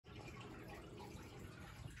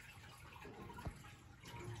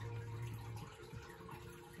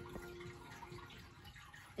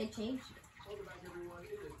They changed it.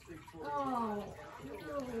 Oh,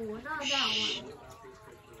 no, not that one.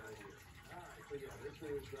 So yeah, this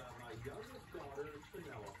is my youngest daughter,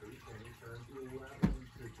 Penelope. Penny turns 11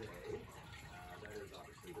 today. That is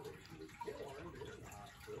obviously the day she was born in the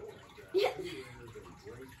hospital. And she is a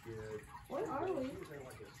great kid. Where are we? She's had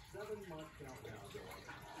like a 7-month countdown going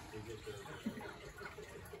to get there.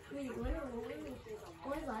 Wait, where are we?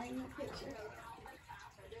 We're lighting the picture.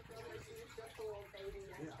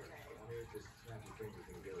 Yeah, I mean, it's just snappy fingers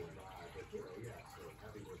and go and buy. But, you know, yeah, so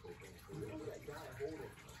happy birthday, thanks for that. That guy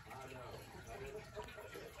holding. I know.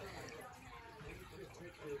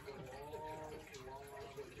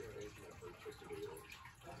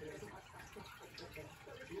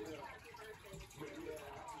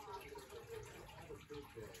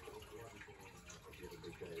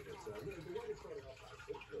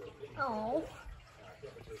 Oh.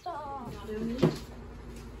 Stop.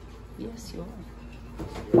 Yes, you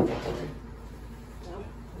are.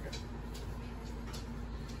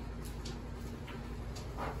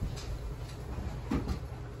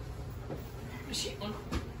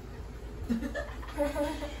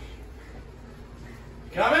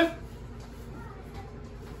 Coming?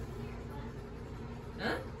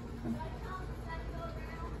 Huh?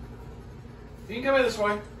 You can come in this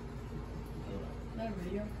way.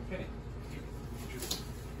 Okay.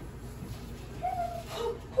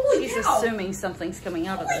 She's assuming something's coming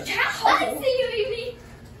out of it. I see you, Amy.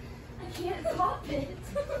 I can't pop it.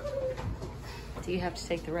 Do you have to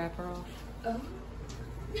take the wrapper off? Oh.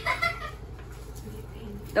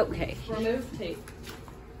 Okay. Remove tape.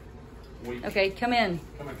 Wait. Okay, come in.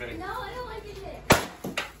 Come in, Penny. No, I don't like it.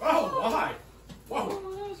 Oh, why? Whoa.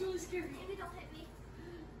 Oh, that was really scary. Maybe don't hit me.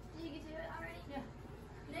 Did you get to it already? Yeah.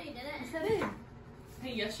 No, you didn't. Yes, I did.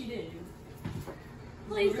 Hey, yes, you did.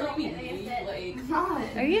 Please Really don't hit me mean, with it. like-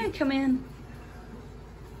 God. Are you gonna come in?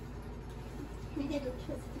 You get to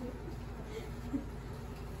kiss me.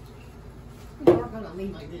 You're gonna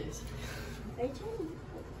lean like this. I do.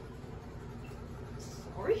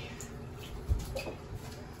 Sorry.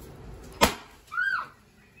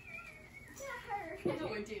 That hurt.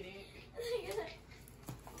 No, it didn't.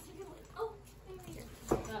 Oh, maybe.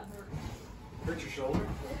 That hurt. Hurt your shoulder?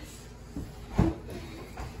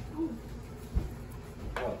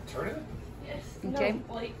 What, turning it? Yes. Okay.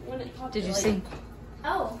 No, like when it popped. Did you like, see?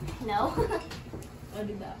 Oh, no. I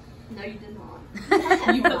did that. No, you did not.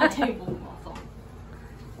 You put the tablecloth on.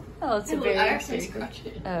 Oh, it's a Hey, look, very I actually good. scratched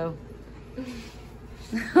it. Oh.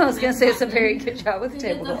 I was gonna say it's a very good job with Who the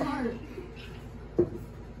did table the cloth. heart?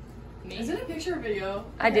 Me? Is it a picture or video?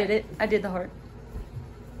 I did it. I did the heart.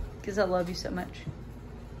 Because I love you so much.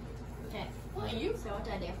 Okay. What, you? So what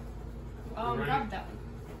do I do? Grab that one.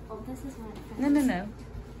 Oh, this is my No, no, no.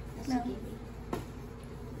 This No. you gave me.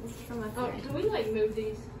 This is from my Oh, friend. can we like move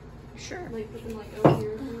these? Sure. Like put them like over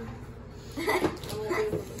here. I won't be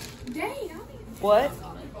able to- Dang, how many? What?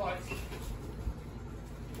 Got it.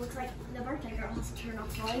 Looks like the birthday girl has to turn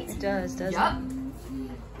off the lights. It does, doesn't Yup.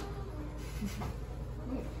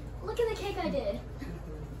 Look at the cake I did. it?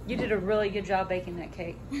 You did a really good job baking that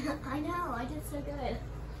cake. I know, I did so good.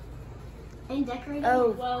 And decorating.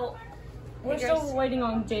 Oh, Well, we're Hey, still Grace. waiting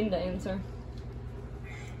on Jaden to answer.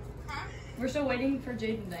 We're still waiting for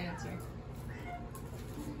Jaden to answer.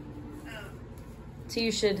 so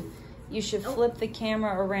you should flip the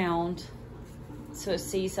camera around so it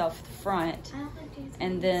sees off the front, I don't think Jason's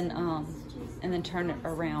and then turn it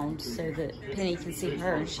around so that Penny can see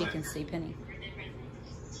her and she can see Penny.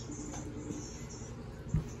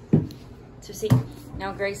 So see,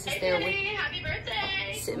 now Grace is there with Happy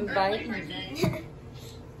birthday! sitting by.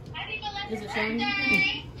 Is it showing?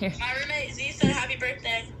 Here. My roommate Z said happy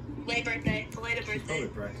birthday. Late birthday. Belated birthday.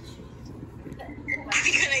 practice. I'm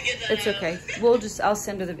gonna get that It's out. okay. I'll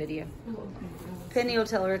send her the video. Penny will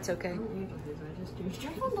tell her it's okay.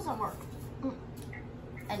 Your phone doesn't work.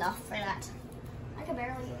 Enough for that. I could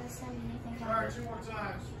barely send anything. Try it 2 more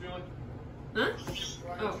times, Julie. Huh?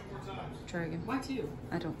 Try it 2 Oh. more times. Try again. Why two?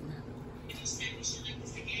 I don't know.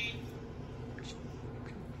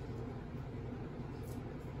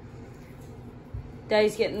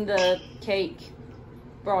 Daddy's getting the cake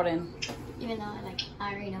brought in. Even though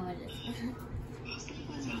I already know what it is.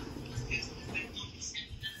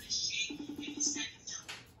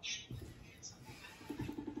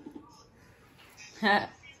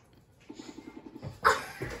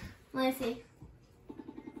 Let me see.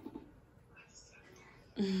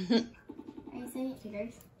 Are you sending it to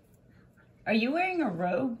Grace? Are you wearing a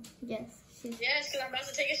robe? Yes. She's Yes, because I'm about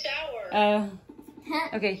to take a shower.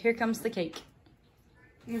 Okay, here comes the cake.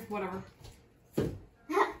 Whatever.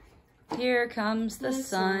 Here comes the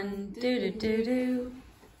sun. Do do do do.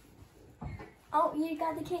 Oh, you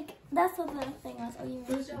got the cake. That's what the thing was. Oh, you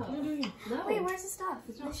missed it. No. Wait, where's the stuff?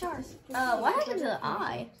 The sharks. What happened to the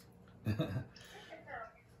eye?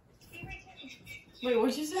 Wait,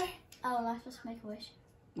 what'd you say? Oh, am I supposed to make a wish?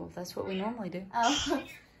 Well, that's what we normally do. Oh.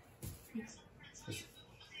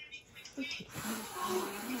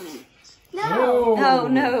 No. Oh,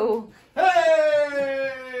 no.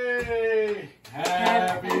 Hey!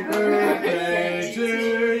 Happy birthday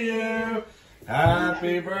to you.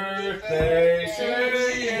 Happy birthday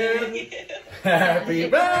to you. Happy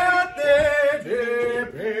birthday, dear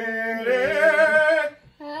Peter.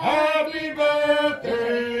 Happy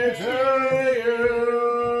birthday to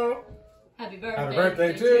you. Happy birthday. Happy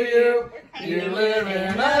birthday to you. You live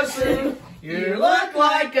in a suit. You look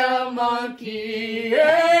like a monkey.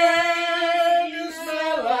 And you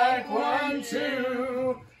smell like one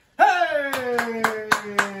too. Hey!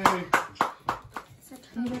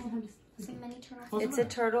 It's a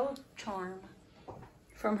turtle charm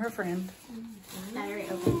from her friend. Battery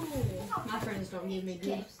open. My friends don't give me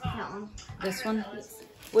Okay, gifts. that one. This one?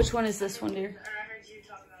 Which one is this one, dear?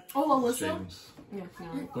 Oh, Alyssa? James. Yeah, no.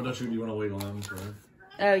 What else do you want to wait on for?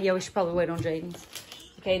 Oh, yeah, we should probably wait on Jaden's.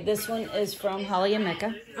 Okay, this one is from Holly and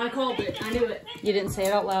Mecca. I called it. I knew it. You didn't say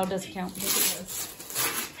it out loud, doesn't count. Can't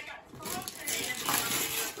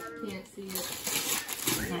see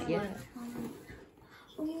it. Not yet.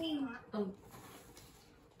 Ooh. Oh.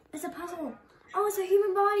 It's a puzzle. Oh, it's a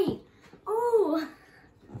human body. Oh.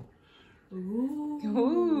 Ooh.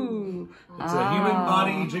 Ooh. It's a human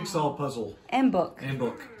body jigsaw puzzle And book. and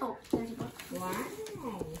book. Oh, there's a book. Wow.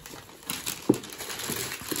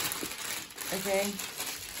 Okay.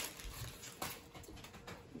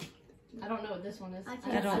 I don't know what this one is. I I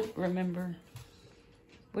can't don't remember.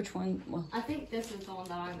 Which one? Well, I think this is the one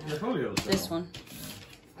that I know. Yeah, probably those. this one.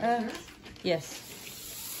 Yes.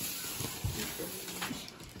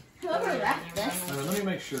 Whoever wrapped this. Let me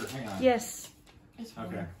make sure. Hang on. Yes. Okay. I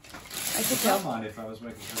could I tell. don't mind if I was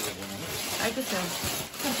making sure that one. I could tell.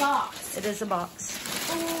 The box. It is a box.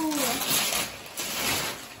 Ooh.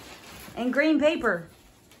 And green paper.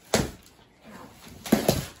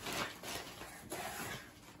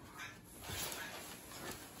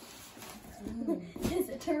 It's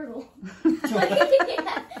a turtle. Oh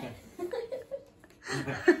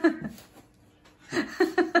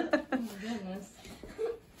my goodness.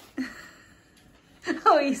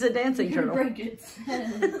 Oh, he's a dancing You turtle. break it.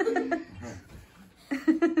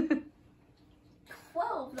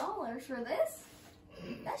 $12 for this?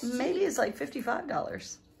 That's cheap. Maybe it's like $55. It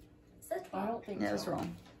says I 12. don't think That was so.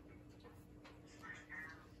 wrong.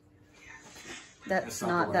 That's That's not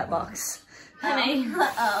not the that right one. box. Honey. Is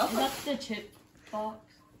Uh-oh. that the chip box?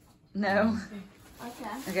 No. Okay.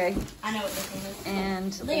 Okay. I know what this one is.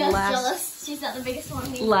 And Leo's jealous. She's not the biggest one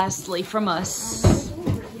here. lastly from us,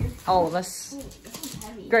 Over here. all of us, Ooh, this one's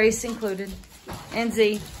heavy. Grace included, and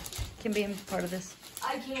Z can be a part of this.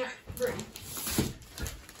 I can't bring.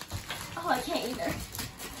 Oh, I can't either.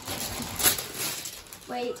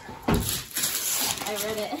 Wait. I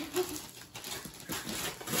read it.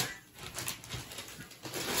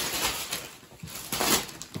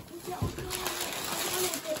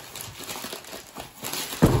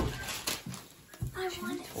 I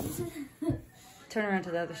want it. Turn around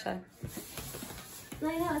to the other side.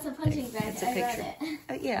 I know, it's a punching bag. It's a I picture. read it.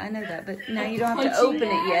 Oh, yeah, I know that, but now you don't have to Punching open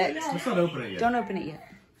it yet. Let's not open it yet. Don't open it yet.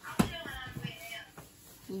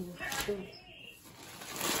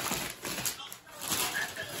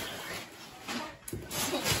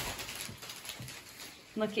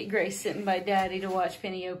 Look at Grace sitting by Daddy to watch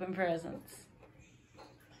Penny open presents.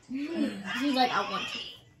 She's like, I want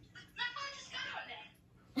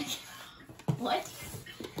to. What?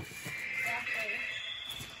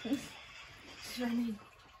 Running.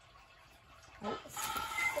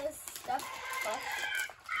 This stuff.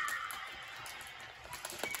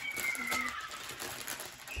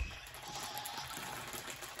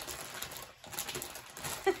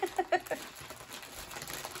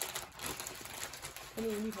 No.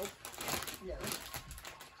 Do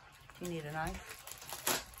you need a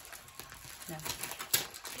knife? No.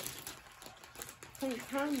 Can you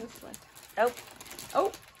turn this way? Oh.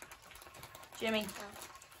 Oh. Jimmy.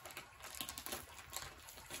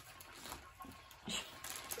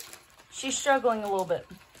 She's struggling a little bit.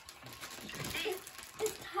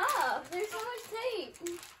 It's tough. There's so much tape.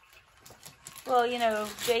 Well, you know,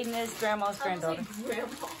 Jaden is Grandma's I was like, granddaughter.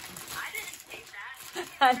 Grandma. I didn't take that.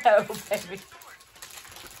 I know, baby.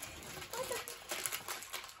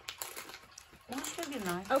 Why don't you go get a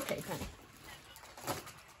knife? Okay, honey.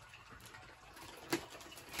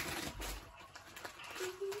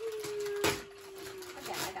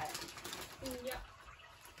 Okay, I got it.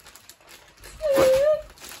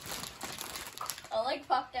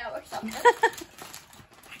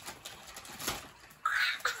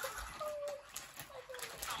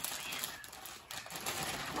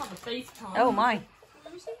 Not the face time. Oh my.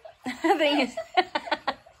 I think it's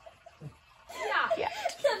Yeah.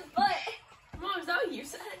 The butt. Mom, is that what you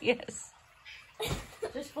said? yes.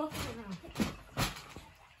 Just flip it around.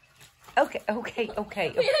 Okay. Get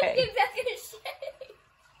back in shape.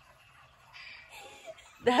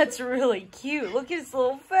 That's really cute. Look at his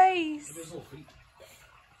little face. Look at his little feet.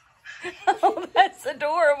 Oh, that's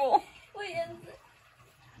adorable. Wait, is it?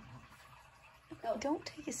 Oh, don't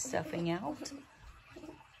take his stuffing out.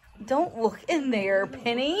 Don't look in there,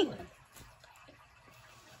 Penny. Don't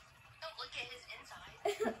look at his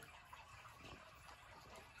inside.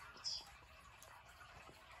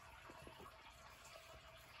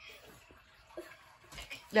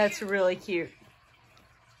 That's really cute.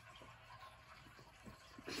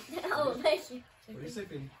 Oh, thank you. What do you say,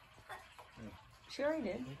 Penny? She already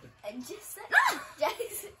did. I just said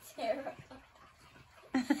Jack's terrible.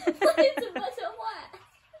 It's a bunch of what?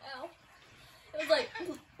 Ow. It was like,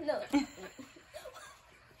 no.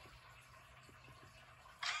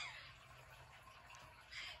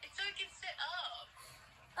 It's so he can sit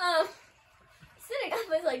up. Sitting up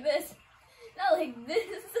is like this. Not like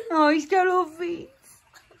this. Oh, he's got little feet.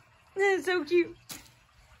 That's so cute.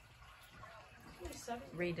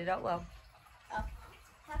 Read it out loud.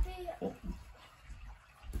 Happy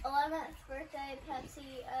 11th birthday,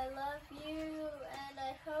 Pepsi. I love you and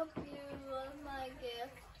I hope you love my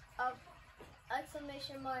gift.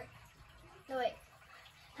 Exclamation mark. No, wait.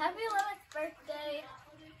 Happy 11th birthday,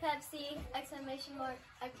 Pepsi. Exclamation mark.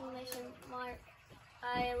 Exclamation mark.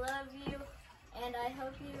 I love you and I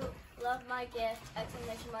hope you love my gift.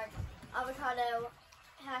 Exclamation mark. Avocado.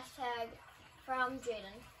 Hashtag from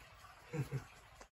Jaden.